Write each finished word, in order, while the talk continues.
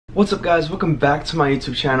What's up guys, welcome back to my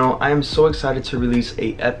YouTube channel. I am so excited to release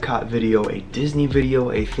a EPCOT video, a Disney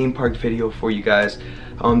video, a theme park video for you guys.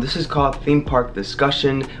 This is called Theme Park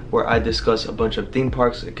Discussion, where I discuss a bunch of theme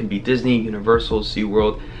parks. It can be Disney, Universal,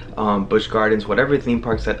 SeaWorld, Busch Gardens, whatever theme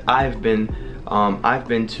parks that I've been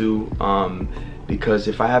to, because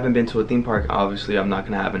if I haven't been to a theme park, obviously I'm not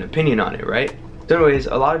gonna have an opinion on it, right? So anyways,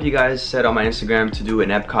 a lot of you guys said on my Instagram to do an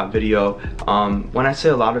EPCOT video. When I say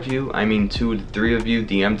a lot of you, I mean 2 to 3 of you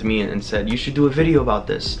DM'd me and said you should do a video about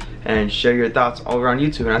this and share your thoughts all around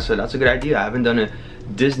YouTube, and I said that's a good idea. I haven't done a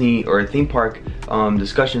Disney or a theme park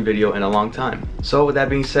discussion video in a long time. So with that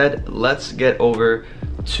being said, let's get over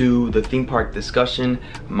to the theme park discussion.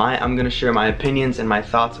 I'm gonna share my opinions and my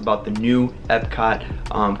thoughts about the new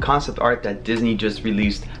EPCOT concept art that Disney just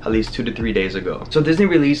released at least 2 to 3 days ago. So Disney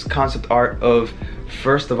released concept art of,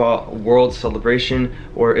 first of all, World Celebration,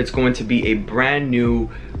 where it's going to be a brand new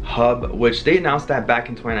hub, which they announced that back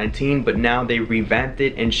in 2019, but now they revamped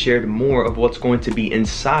it and shared more of what's going to be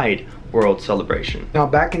inside World Celebration. Now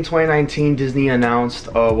back in 2019, Disney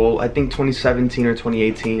announced, well I think 2017 or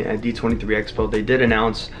 2018 at D23 Expo, they did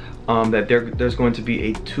announce that there's going to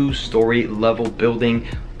be a 2-story level building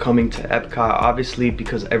coming to EPCOT, obviously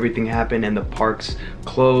because everything happened and the parks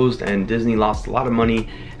closed and Disney lost a lot of money.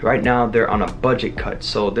 Right now they're on a budget cut,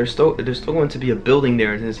 so there's still going to be a building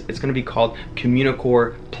there. It's going to be called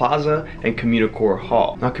Communicore Plaza and Communicore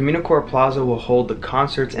Hall. Now Communicore Plaza will hold the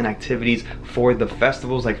concerts and activities for the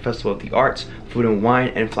festivals like Festival of the Arts, Food and Wine,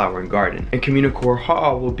 and Flower and Garden. And Communicore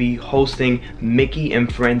Hall will be hosting Mickey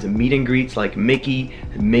and Friends meet and greets like Mickey,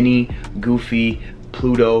 Minnie, Goofy,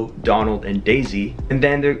 Pluto, Donald, and Daisy. And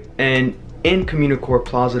then in Communicore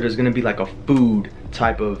Plaza there's gonna be like a food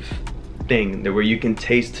type of thing there where you can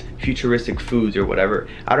taste futuristic foods or whatever.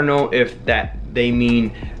 I don't know if that they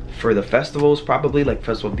mean for the festivals, probably like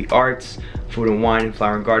Festival of the Arts, Food and Wine, and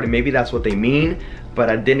Flower and Garden. Maybe that's what they mean, but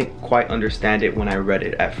I didn't quite understand it when I read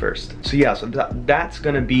it at first. So yeah, so that's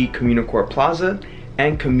gonna be Communicore Plaza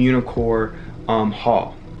and Communicore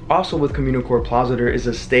Hall. Also with Communicore Plaza, there is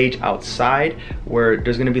a stage outside where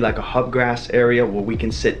there's gonna be like a hub grass area where we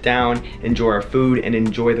can sit down, enjoy our food, and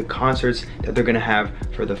enjoy the concerts that they're gonna have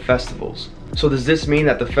for the festivals. So does this mean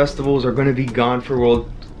that the festivals are gonna be gone for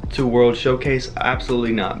World Showcase?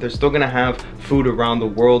 Absolutely not. They're still gonna have food around the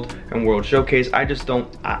world and World Showcase. I just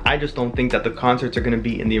don't think that the concerts are gonna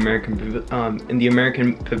be in the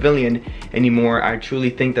American Pavilion anymore. I truly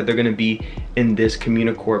think that they're gonna be in this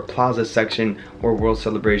Communicore Plaza section where World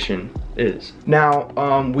Celebration is.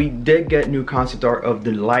 Now we did get new concept art of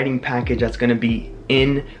the lighting package that's gonna be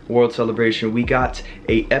in World Celebration. We got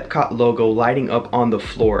a EPCOT logo lighting up on the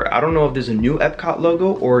floor. I don't know if there's a new EPCOT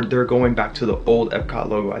logo or they're going back to the old EPCOT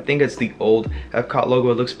logo. I think it's the old EPCOT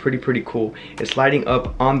logo. It looks pretty cool. It's lighting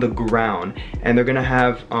up on the ground, and they're gonna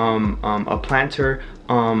have a planter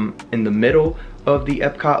in the middle of the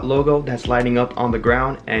EPCOT logo that's lighting up on the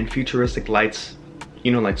ground, and futuristic lights,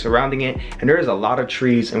 you know, like surrounding it. And there is a lot of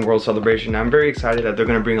trees in World Celebration. I'm very excited that they're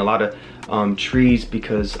gonna bring a lot of trees,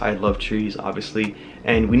 because I love trees, obviously,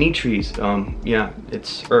 and we need trees. Yeah,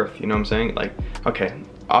 it's Earth, you know what I'm saying? Like, okay,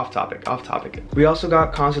 off topic. We also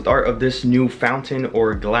got concept art of this new fountain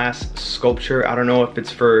or glass sculpture. I don't know if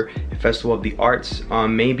it's for Festival of the Arts,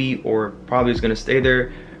 maybe, or probably is gonna stay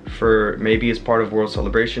there for, maybe it's part of World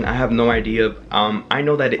Celebration. I have no idea. I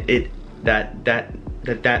know that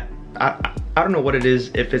I don't know what it is,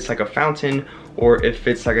 if it's like a fountain or if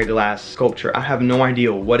it's like a glass sculpture. I have no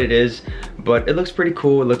idea what it is, but it looks pretty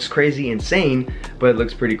cool. It looks crazy insane, but it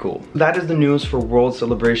looks pretty cool. That is the news for World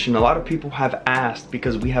Celebration. A lot of people have asked,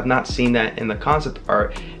 because we have not seen that in the concept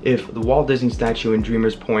art, if the Walt Disney statue in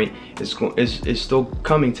Dreamers Point is still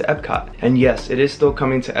coming to EPCOT. And yes, it is still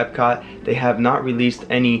coming to EPCOT. They have not released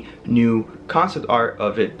any new concept art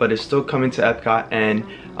of it, but it's still coming to EPCOT, and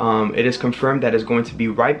it is confirmed that it's going to be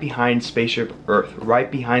right behind Spaceship Earth, right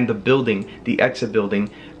behind the building, the exit building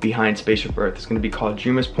behind Spaceship Earth. It's going to be called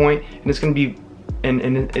Dreamers Point, and it's going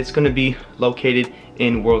to be located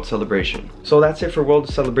in World Celebration. So that's it for World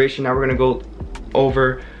Celebration. Now we're going to go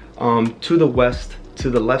over to the west, to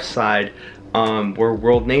the left side, where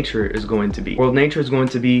World Nature is going to be. World Nature is going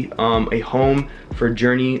to be a home for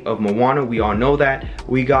Journey of Moana. We all know that.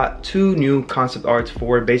 We got 2 new concept arts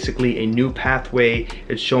for basically a new pathway.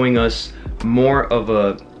 It's showing us more of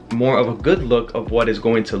a good look of what it's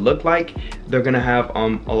going to look like. They're gonna have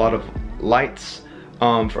a lot of lights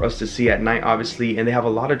for us to see at night, obviously, and they have a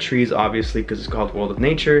lot of trees, obviously, because it's called World of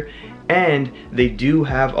Nature. And they do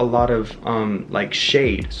have a lot of like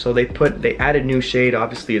shade, so they added new shade.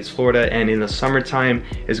 Obviously it's Florida, and in the summertime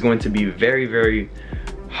it's going to be very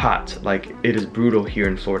hot. Like, it is brutal here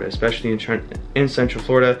in Florida, especially in Central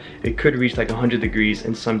Florida. It could reach like 100 degrees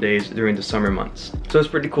in some days during the summer months. So it's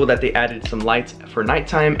pretty cool that they added some lights for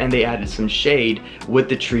nighttime and they added some shade with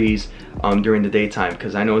the trees during the daytime,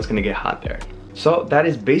 because I know it's gonna get hot there. So that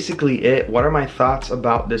is basically it. What are my thoughts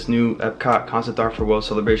about this new EPCOT concept art for World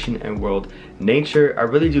Celebration and World Nature? I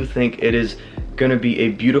really do think it is gonna be a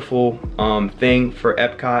beautiful thing for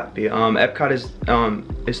EPCOT. EPCOT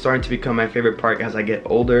is starting to become my favorite park as I get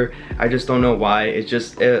older. I just don't know why. It's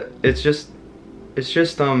just a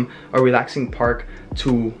relaxing park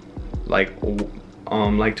to like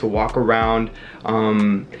to walk around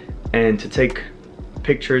and to take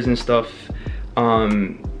pictures and stuff,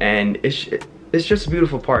 and it's just a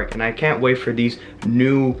beautiful park, and I can't wait for these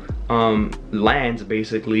new lands,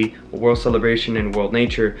 basically World Celebration and World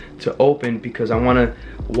Nature, to open, because I want to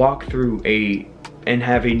walk through and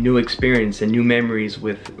have a new experience and new memories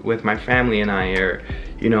with my family and I, or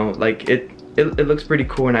you know, like it looks pretty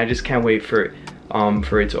cool, and I just can't wait for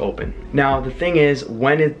it to open. Now the thing is,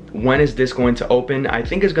 when is this going to open? I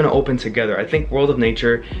think it's going to open together. I think World of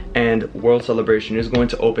Nature and World Celebration is going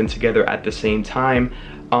to open together at the same time.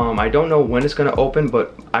 I don't know when it's going to open,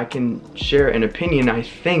 but I can share an opinion. I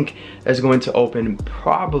think it's going to open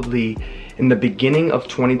probably in the beginning of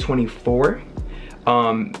 2024,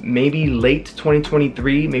 maybe late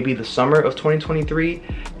 2023, maybe the summer of 2023,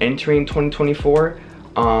 entering 2024.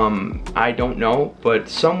 I don't know, but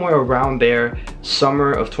somewhere around there,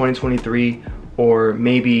 summer of 2023, or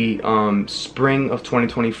maybe spring of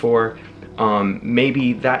 2024.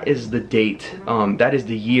 Maybe that is the date, that is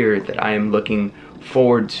the year that I am looking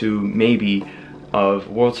forward to, maybe, of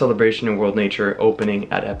World Celebration and World Nature opening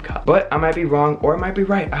at EPCOT. But I might be wrong, or I might be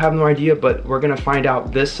right. I have no idea, but we're gonna find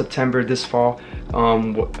out this September, this fall.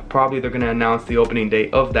 Probably they're gonna announce the opening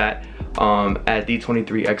date of that at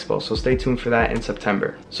D23 Expo, so stay tuned for that in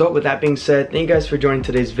September. So with that being said, thank you guys for joining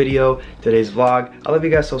today's video, today's vlog. I love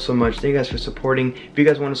you guys so much. Thank you guys for supporting. If you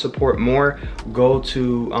guys want to support more, go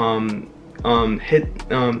to hit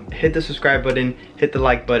the subscribe button, hit the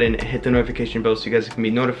like button, and hit the notification bell so you guys can be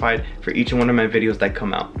notified for each and one of my videos that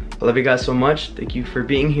come out. I love you guys so much. Thank you for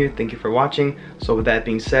being here. Thank you for watching. So with that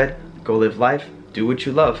being said, go live life, do what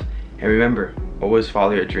you love, and remember, always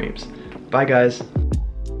follow your dreams. Bye guys.